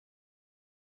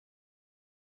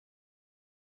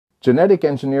Genetic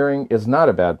engineering is not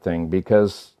a bad thing,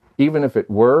 because even if it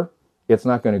were, it's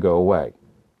not going to go away.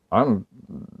 I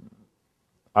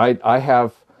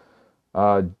have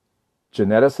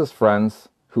geneticist friends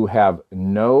who have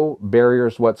no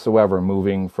barriers whatsoever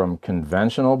moving from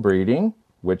conventional breeding,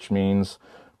 which means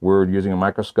we're using a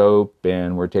microscope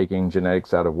and we're taking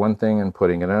genetics out of one thing and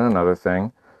putting it in another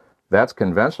thing. That's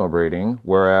conventional breeding,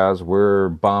 whereas we're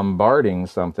bombarding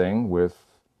something with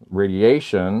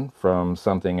radiation from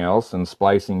something else and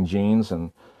splicing genes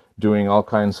and doing all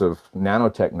kinds of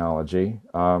nanotechnology.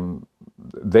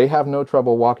 They have no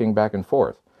trouble walking back and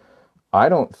forth. I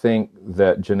don't think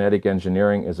that genetic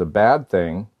engineering is a bad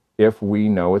thing if we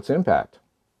know its impact.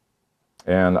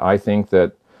 And I think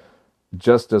that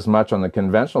just as much on the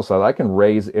conventional side, I can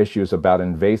raise issues about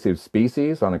invasive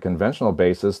species on a conventional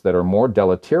basis that are more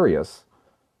deleterious.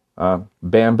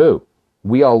 Bamboo.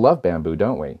 We all love bamboo,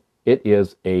 don't we? It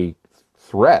is a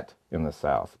threat in the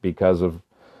South because of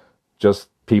just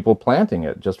people planting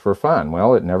it just for fun.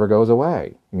 Well, it never goes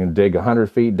away. You can dig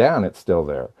 100 feet down, it's still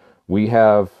there. We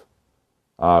have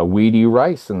weedy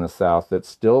rice in the South that's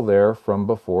still there from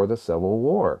before the Civil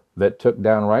War that took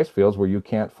down rice fields where you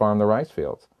can't farm the rice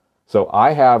fields. So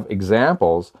I have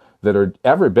examples that are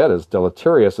every bit as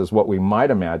deleterious as what we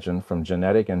might imagine from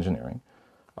genetic engineering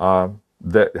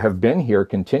that have been here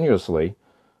continuously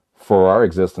for our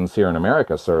existence here in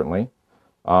America, certainly.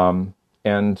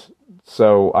 And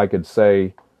so I could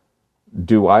say,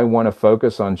 do I want to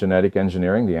focus on genetic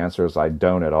engineering? The answer is I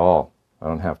don't at all. I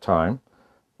don't have time.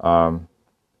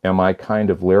 Am I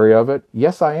kind of leery of it?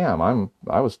 Yes, I am.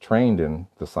 I was trained in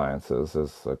the sciences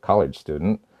as a college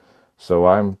student, so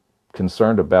I'm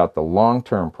concerned about the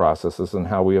long-term processes and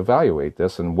how we evaluate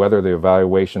this, and whether the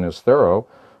evaluation is thorough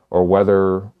or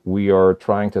whether we are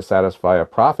trying to satisfy a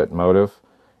profit motive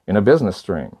in a business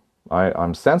stream.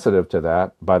 I'm sensitive to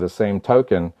that. By the same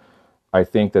token, I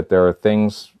think that there are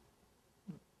things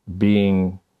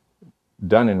being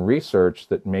done in research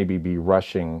that maybe be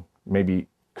rushing, maybe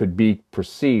could be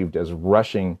perceived as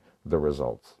rushing the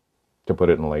results, to put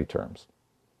it in lay terms.